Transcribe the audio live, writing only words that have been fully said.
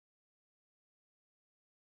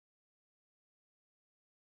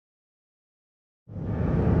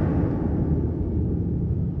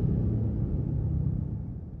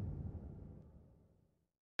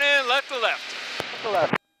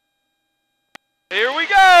left. Here we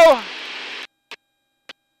go.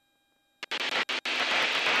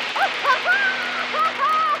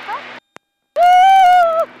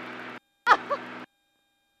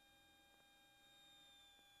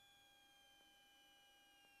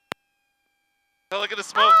 Oh, look at the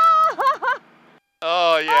smoke.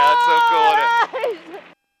 Oh yeah, that's so cool. Nice.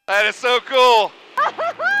 That is so cool.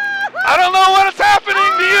 I don't know what is happening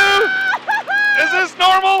to you. Is this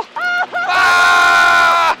normal?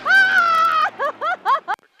 Ah!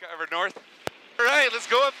 Cover north. All right, let's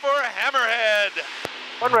go up for a hammerhead.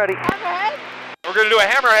 One ready. Hammerhead? We're gonna do a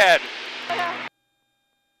hammerhead.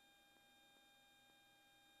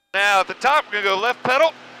 Now at the top, we're gonna go left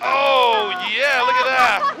pedal. Oh yeah, look at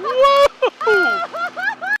that. Woo!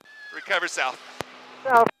 Recover south.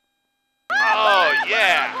 South. Oh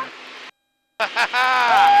yeah.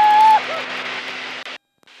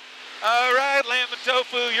 All right, lamb and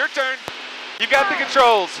tofu, your turn. You got the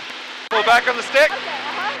controls. Pull back on the stick.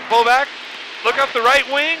 Pull back. Look up the right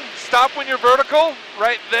wing. Stop when you're vertical.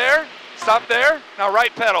 Right there. Stop there. Now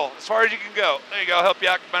right pedal as far as you can go. There you go. I'll help you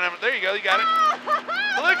out. There you go. You got it.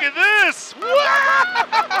 Look at this.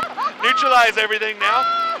 Neutralize everything now.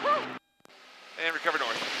 And recover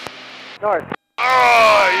north. North.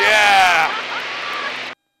 Oh yeah.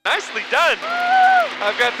 Nicely done.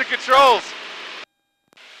 I've got the controls.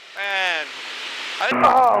 Man.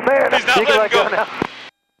 Oh man. He's not letting go. Now.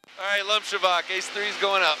 All right, Lomcevak, Ace 3's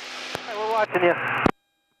going up. Hey, we're watching you.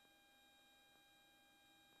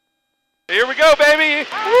 Here we go, baby.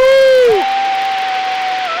 Woo!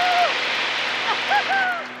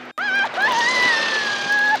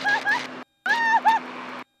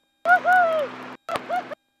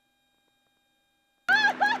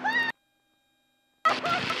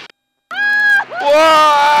 Whoa!